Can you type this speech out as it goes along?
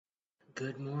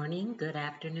Good morning, good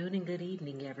afternoon, and good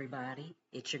evening, everybody.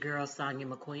 It's your girl, Sonia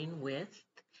McQueen with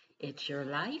It's Your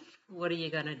Life. What are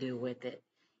you going to do with it?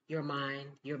 Your mind,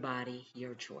 your body,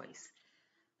 your choice.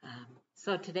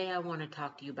 So today I want to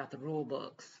talk to you about the rule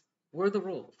books. Where are the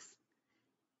rules?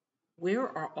 Where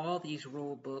are all these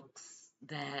rule books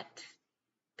that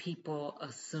people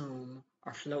assume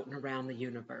are floating around the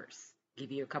universe?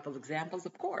 Give you a couple examples,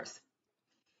 of course.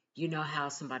 You know how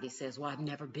somebody says, well, I've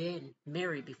never been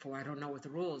married before. I don't know what the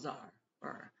rules are.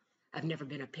 Or I've never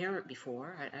been a parent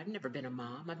before. I've never been a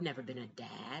mom. I've never been a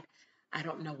dad. I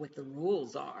don't know what the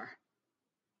rules are.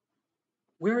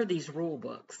 Where are these rule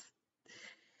books?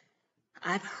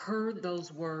 I've heard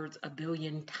those words a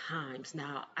billion times.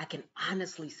 Now, I can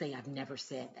honestly say I've never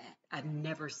said that. I've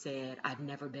never said I've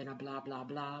never been a blah, blah,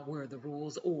 blah. Where are the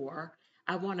rules? Or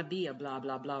I want to be a blah,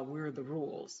 blah, blah. Where are the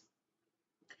rules?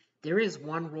 There is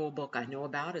one rule book I know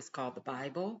about. It's called the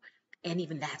Bible. And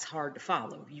even that's hard to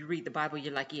follow. You read the Bible,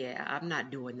 you're like, yeah, I'm not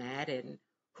doing that. And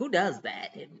who does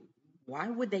that? And why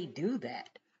would they do that?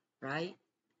 Right?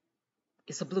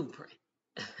 It's a blueprint.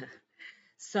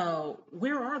 So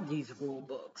where are these rule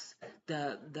books?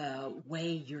 The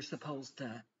way you're supposed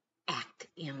to act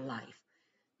in life.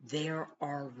 There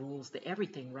are rules to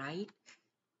everything, right?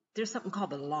 There's something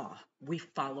called the law. We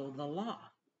follow the law.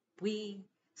 We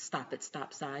stop at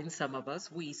stop signs, some of us.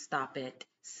 We stop at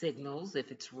signals if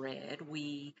it's red.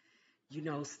 We,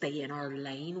 stay in our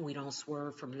lane. We don't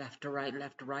swerve from left to right,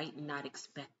 and not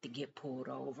expect to get pulled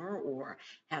over or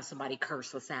have somebody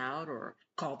curse us out or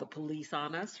call the police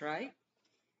on us, right?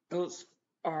 Those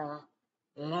are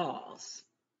laws.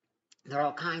 There are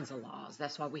all kinds of laws.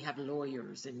 That's why we have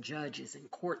lawyers and judges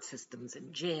and court systems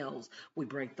and jails. We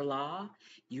break the law,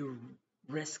 you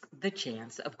risk the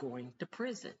chance of going to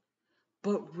prison.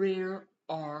 But where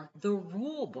are the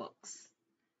rule books?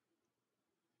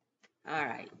 All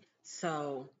right.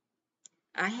 So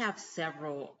I have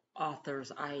several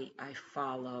authors I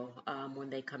follow.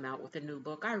 When they come out with a new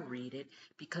book, I read it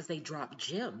because they drop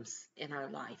gems in our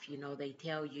life. They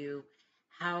tell you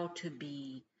how to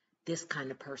be this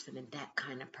kind of person and that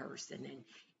kind of person.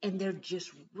 And they're just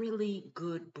really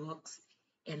good books.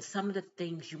 And some of the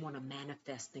things you want to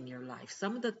manifest in your life,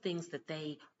 some of the things that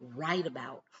they write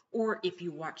about, or if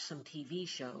you watch some TV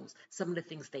shows, some of the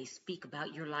things they speak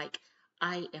about, you're like,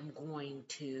 I am going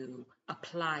to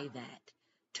apply that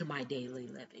to my daily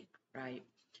living, right?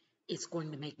 It's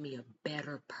going to make me a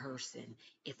better person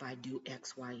if I do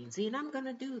X, Y, and Z, and I'm going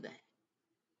to do that.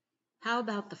 How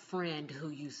about the friend who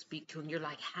you speak to and you're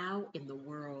like, how in the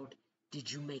world did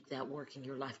you make that work in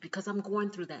your life? Because I'm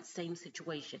going through that same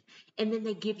situation. And then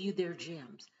they give you their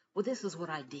gems. Well, this is what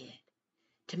I did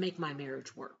to make my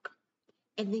marriage work.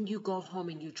 And then you go home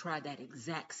and you try that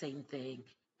exact same thing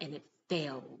and it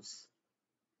fails.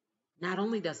 Not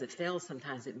only does it fail,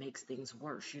 sometimes it makes things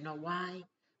worse. You know why?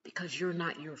 Because you're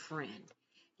not your friend.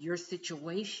 Your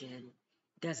situation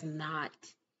does not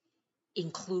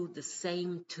include the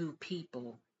same two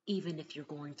people, even if you're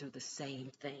going through the same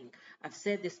thing. I've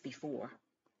said this before.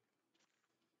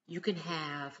 You can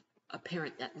have a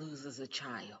parent that loses a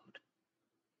child,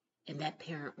 and that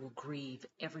parent will grieve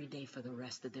every day for the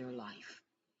rest of their life.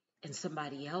 And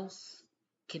somebody else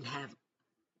can have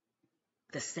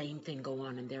the same thing go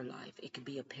on in their life. It could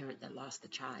be a parent that lost a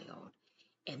child,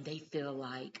 and they feel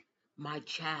like my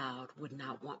child would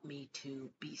not want me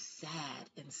to be sad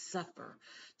and suffer.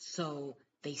 So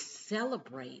they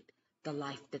celebrate the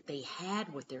life that they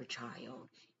had with their child,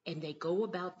 and they go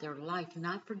about their life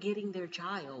not forgetting their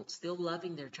child, still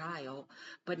loving their child,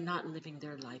 but not living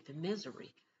their life in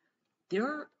misery.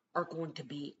 There are going to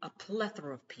be a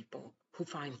plethora of people who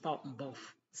find fault in both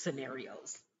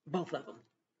scenarios, both of them.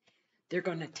 They're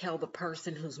going to tell the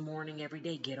person who's mourning every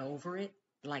day, get over it,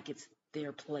 like it's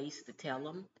their place to tell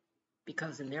them,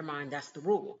 because in their mind, that's the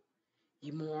rule.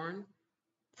 You mourn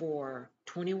for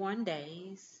 21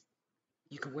 days.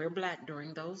 You can wear black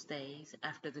during those days.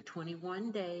 After the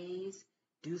 21 days,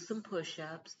 do some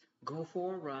push-ups, go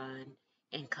for a run,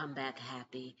 and come back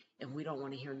happy. And we don't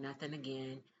want to hear nothing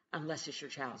again unless it's your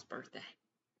child's birthday.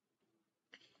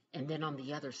 And then on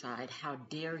the other side, how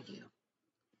dare you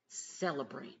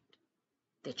celebrate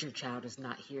that your child is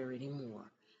not here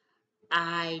anymore?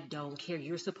 I don't care.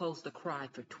 You're supposed to cry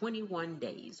for 21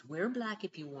 days. Wear black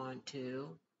if you want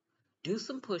to. Do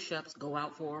some push-ups, go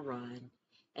out for a run,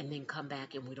 and then come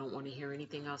back, and we don't want to hear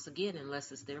anything else again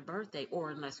unless it's their birthday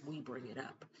or unless we bring it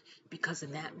up. Because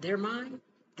in their mind,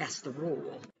 that's the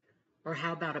rule. Or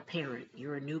how about a parent?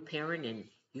 You're a new parent and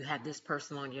You have this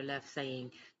person on your left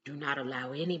saying, do not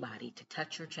allow anybody to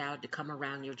touch your child, to come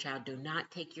around your child. Do not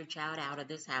take your child out of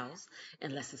this house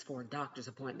unless it's for a doctor's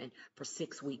appointment for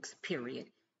 6 weeks, period.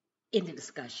 In the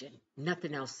discussion,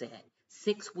 nothing else said.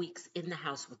 6 weeks in the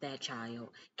house with that child.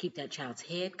 Keep that child's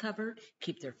head covered,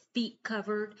 keep their feet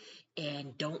covered,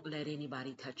 and don't let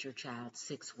anybody touch your child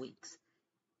 6 weeks.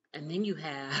 And then you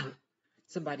have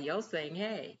somebody else saying,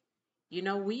 hey,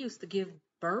 we used to give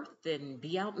birth and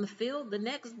be out in the field the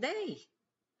next day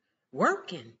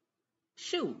working.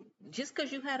 Shoot, just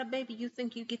because you had a baby, you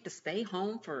think you get to stay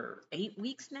home for 8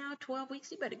 weeks now, 12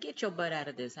 weeks? You better get your butt out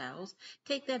of this house.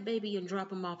 Take that baby and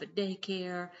drop him off at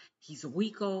daycare. He's a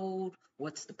week old.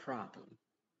 What's the problem?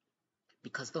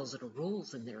 Because those are the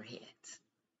rules in their heads,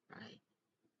 right?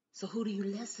 So who do you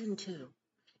listen to?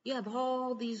 You have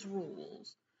all these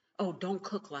rules. Oh, don't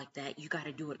cook like that. You got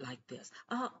to do it like this.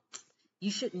 Oh, you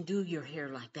shouldn't do your hair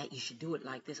like that. You should do it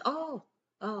like this. Oh,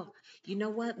 you know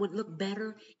what would look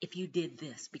better if you did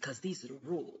this, because these are the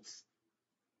rules.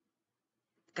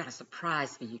 Got a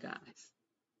surprise for you guys.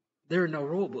 There are no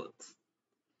rule books.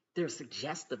 There are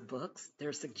suggestive books. There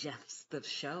are suggestive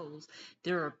shows.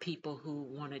 There are people who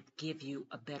want to give you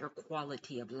a better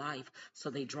quality of life,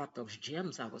 so they drop those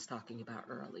gems I was talking about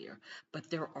earlier. But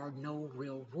there are no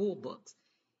real rule books.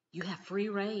 You have free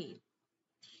reign.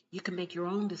 You can make your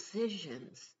own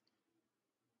decisions.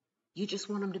 You just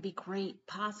want them to be great,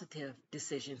 positive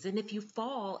decisions. And if you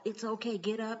fall, it's okay.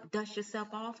 Get up, dust yourself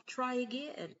off, try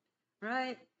again,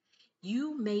 right?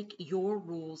 You make your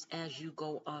rules as you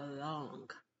go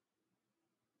along.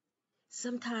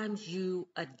 Sometimes you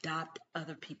adopt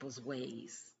other people's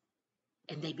ways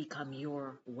and they become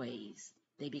your ways.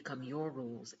 They become your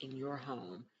rules in your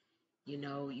home.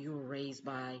 You were raised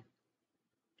by,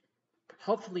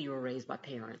 hopefully you were raised by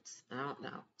parents. I don't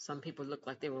know. Some people look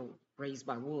like they were raised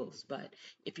by wolves, but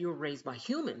if you were raised by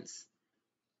humans,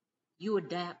 you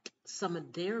adapt some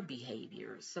of their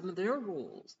behaviors, some of their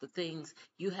rules, the things.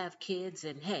 You have kids,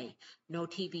 and hey, no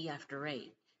TV after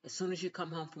 8. As soon as you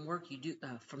come home from work,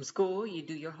 from school, you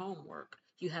do your homework.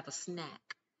 You have a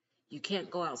snack. You can't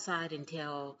go outside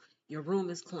until your room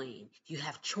is clean. You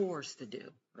have chores to do,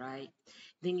 right?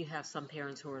 Then you have some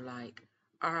parents who are like,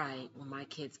 all right, when my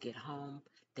kids get home,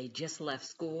 they just left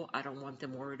school. I don't want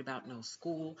them worried about no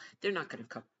school. They're not going to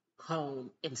come home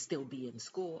and still be in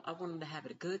school. I want them to have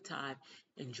a good time,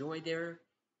 enjoy their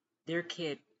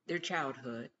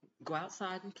childhood, go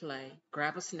outside and play,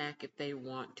 grab a snack if they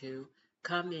want to,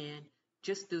 come in,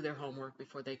 just do their homework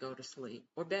before they go to sleep.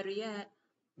 Or better yet,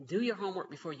 do your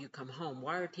homework before you come home.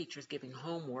 Why are teachers giving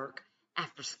homework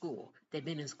after school? They've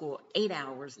been in school 8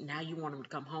 hours. Now you want them to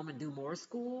come home and do more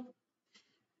school?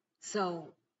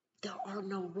 So there are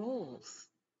no rules.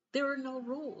 There are no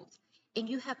rules. And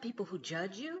you have people who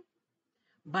judge you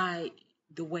by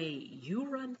the way you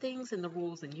run things and the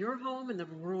rules in your home and the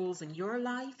rules in your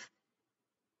life.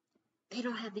 They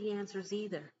don't have the answers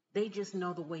either. They just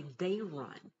know the way they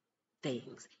run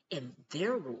things and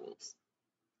their rules.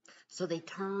 So they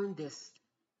turn this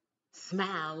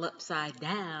smile upside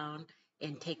down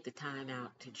and take the time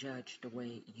out to judge the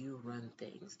way you run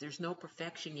things. There's no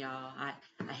perfection, y'all.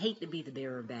 I hate to be the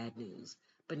bearer of bad news,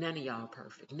 but none of y'all are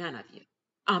perfect. None of you.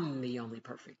 I'm the only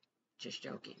perfect. Just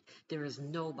joking. There is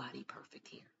nobody perfect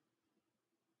here.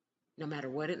 No matter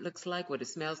what it looks like, what it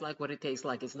smells like, what it tastes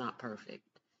like, it's not perfect.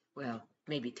 Well,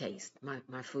 maybe taste.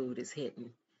 My food is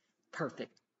hitting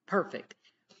perfect. Perfect.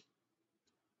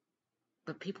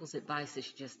 But people's advice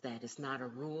is just that. It's not a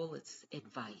rule, it's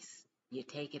advice. You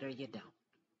take it or you don't.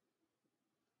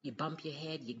 You bump your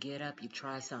head, you get up, you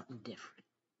try something different.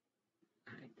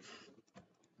 All right.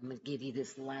 I'm going to give you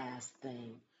this last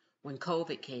thing. When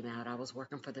COVID came out, I was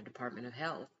working for the Department of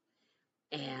Health.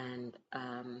 And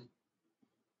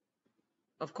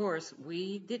of course,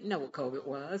 we didn't know what COVID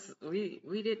was.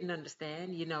 We didn't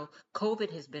understand.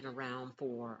 COVID has been around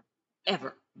for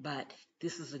ever, but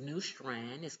this is a new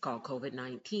strand. It's called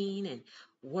COVID-19. And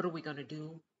what are we going to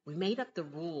do? We made up the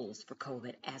rules for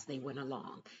COVID as they went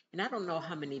along. And I don't know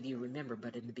how many of you remember,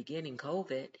 but in the beginning,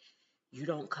 COVID, you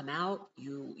don't come out,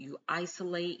 you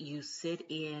isolate, you sit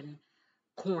in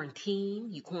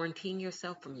quarantine. You quarantine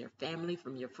yourself from your family,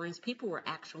 from your friends. People were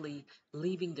actually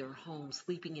leaving their homes,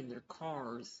 sleeping in their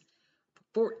cars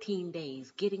 14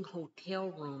 days, getting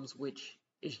hotel rooms, which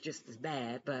is just as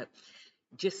bad, but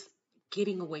just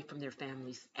getting away from their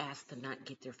families, asked to not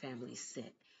get their families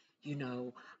sick. You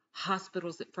know,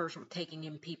 Hospitals at first were taking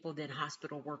in people, then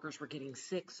hospital workers were getting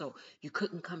sick, so you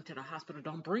couldn't come to the hospital.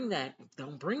 Don't bring that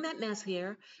mess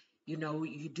here.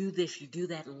 You do this, you do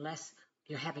that, unless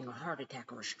you're having a heart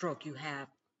attack or a stroke. You have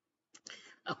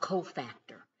a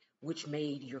cofactor. which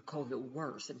made your COVID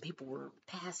worse. And people were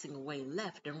passing away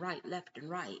left and right, left and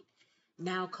right.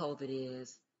 Now COVID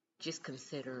is just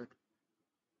considered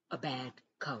a bad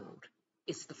cold.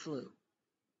 It's the flu.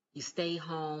 You stay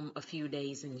home a few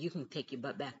days and you can take your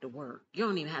butt back to work. You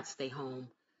don't even have to stay home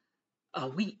a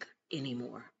week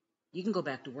anymore. You can go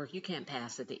back to work. You can't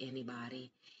pass it to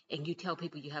anybody. And you tell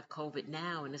people you have COVID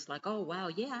now, and it's like, oh, wow,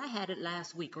 yeah, I had it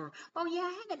last week. Or, oh, yeah,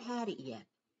 I haven't had it yet.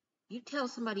 You tell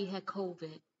somebody you had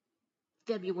COVID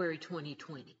February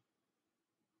 2020,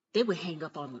 they would hang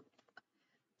up on,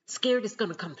 scared it's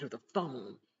going to come through the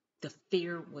phone. The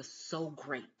fear was so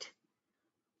great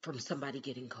from somebody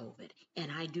getting COVID.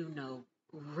 And I do know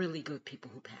really good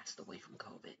people who passed away from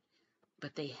COVID,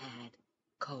 but they had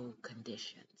cold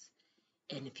conditions.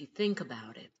 And if you think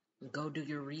about it, go do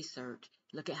your research,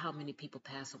 look at how many people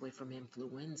pass away from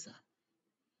influenza.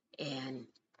 And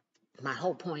my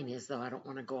whole point is, though, I don't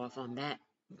want to go off on that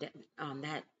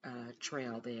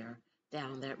trail there,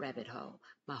 down that rabbit hole.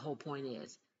 My whole point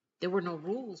is, there were no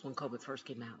rules when COVID first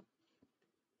came out.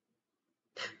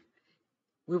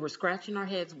 We were scratching our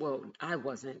heads. Well, I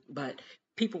wasn't, but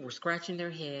people were scratching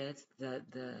their heads.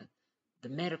 The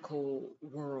medical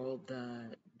world,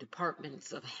 the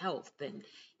departments of health,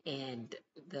 and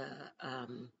the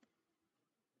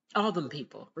all them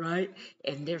people, right?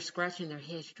 And they're scratching their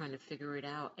heads trying to figure it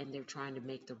out, and they're trying to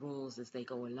make the rules as they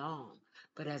go along.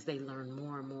 But as they learn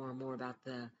more and more and more about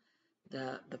the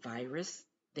virus,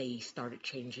 they started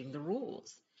changing the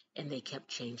rules, and they kept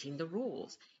changing the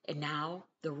rules. And now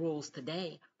the rules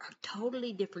today are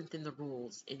totally different than the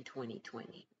rules in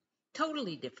 2020.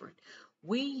 Totally different.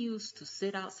 We used to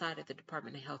sit outside at the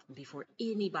Department of Health, and before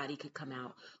anybody could come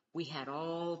out, we had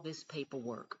all this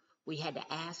paperwork. We had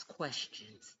to ask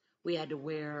questions. We had to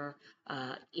wear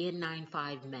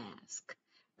N95 mask,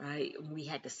 right? We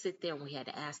had to sit there and we had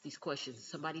to ask these questions.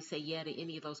 Somebody say yeah to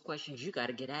any of those questions, you got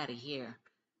to get out of here.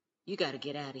 You got to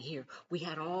get out of here. We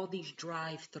had all these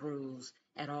drive-throughs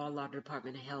at all our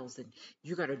Department of Health, and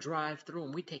you got to drive through,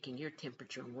 and we're taking your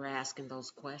temperature, and we're asking those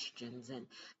questions. And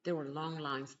there were long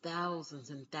lines,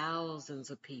 thousands and thousands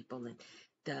of people, and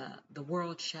the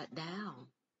world shut down.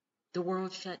 The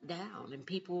world shut down, and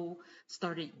people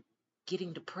started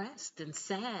getting depressed and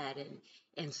sad,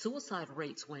 and suicide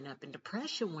rates went up, and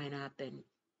depression went up, and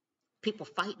people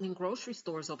fighting in grocery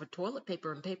stores over toilet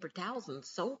paper and paper towels and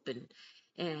soap,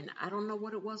 and I don't know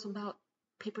what it was about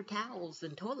paper towels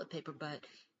and toilet paper, but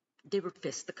they were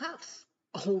fisticuffs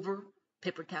over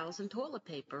paper towels and toilet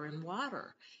paper and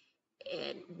water.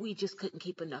 And we just couldn't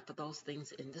keep enough of those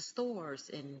things in the stores.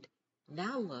 And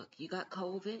now look, you got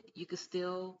COVID, you could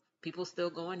still, people still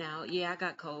going out. Yeah, I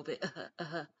got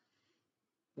COVID.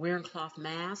 Wearing cloth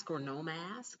mask or no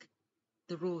mask.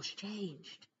 The rules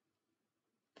changed.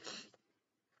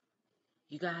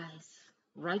 You guys,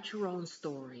 write your own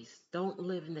stories. Don't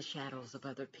live in the shadows of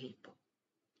other people.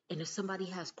 And if somebody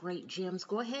has great gems,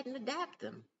 go ahead and adapt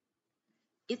them.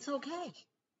 It's okay.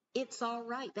 It's all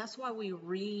right. That's why we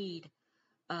read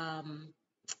um,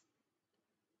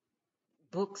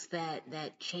 books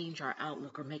that change our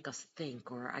outlook or make us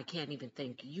think, or I can't even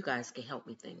think. You guys can help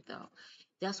me think, though.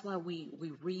 That's why we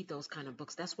read those kind of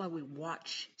books. That's why we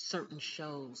watch certain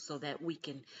shows so that we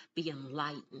can be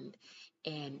enlightened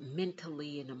and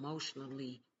mentally and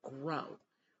emotionally grow,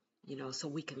 so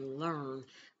we can learn.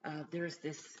 There's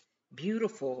this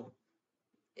beautiful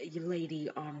lady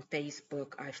on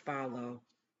Facebook I follow,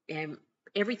 and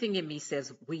everything in me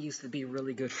says we used to be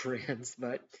really good friends,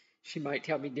 but she might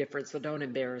tell me different, so don't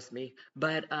embarrass me.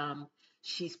 But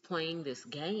she's playing this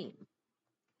game,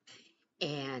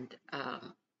 and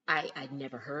I'd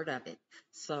never heard of it.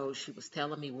 So she was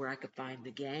telling me where I could find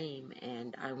the game,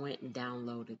 and I went and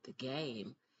downloaded the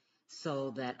game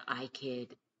so that I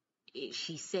could.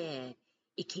 She said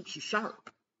it keeps you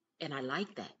sharp. And I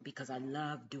like that because I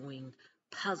love doing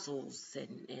puzzles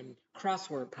and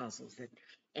crossword puzzles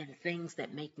and things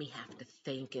that make me have to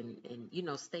think and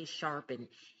stay sharp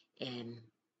and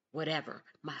whatever.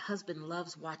 My husband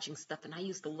loves watching stuff, and I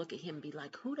used to look at him and be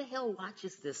like, who the hell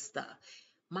watches this stuff?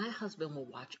 My husband will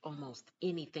watch almost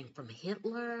anything from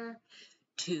Hitler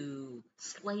to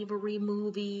slavery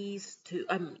movies to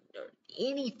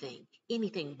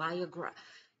anything, biography,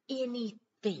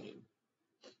 anything.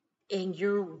 And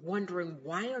you're wondering,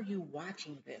 why are you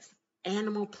watching this?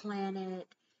 Animal Planet,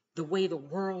 the way the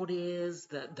world is,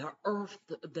 the earth,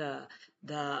 the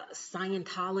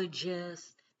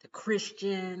Scientologists, the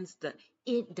Christians,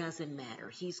 it doesn't matter.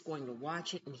 He's going to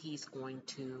watch it and he's going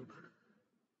to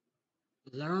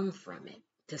learn from it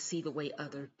to see the way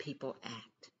other people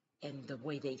act and the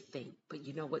way they think. But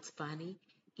you know what's funny?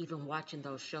 Even watching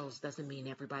those shows doesn't mean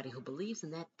everybody who believes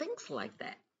in that thinks like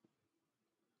that.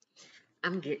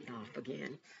 I'm getting off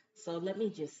again. So let me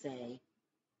just say,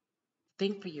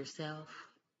 think for yourself.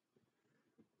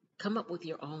 Come up with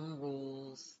your own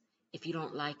rules. If you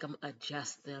don't like them,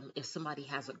 adjust them. If somebody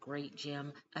has a great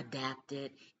gym, adapt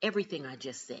it. Everything I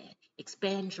just said.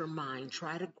 Expand your mind.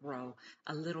 Try to grow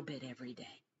a little bit every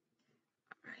day.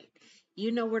 All right.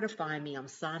 You know where to find me. I'm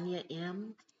Sonia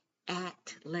M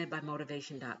at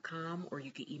ledbymotivation.com, or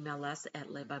you can email us at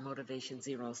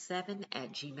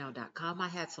ledbymotivation07@gmail.com. I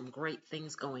had some great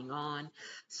things going on,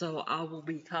 so I will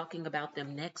be talking about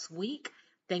them next week.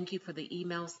 Thank you for the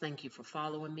emails. Thank you for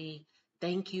following me.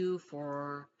 Thank you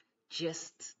for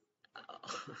just,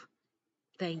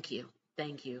 thank you.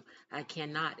 Thank you. I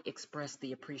cannot express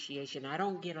the appreciation. I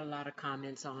don't get a lot of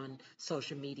comments on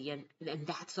social media, and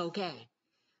that's okay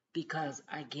because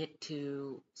I get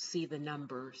to see the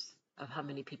numbers of how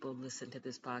many people listen to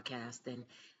this podcast, and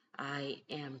I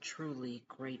am truly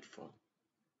grateful.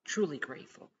 Truly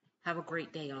grateful. Have a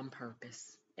great day on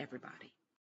purpose, everybody.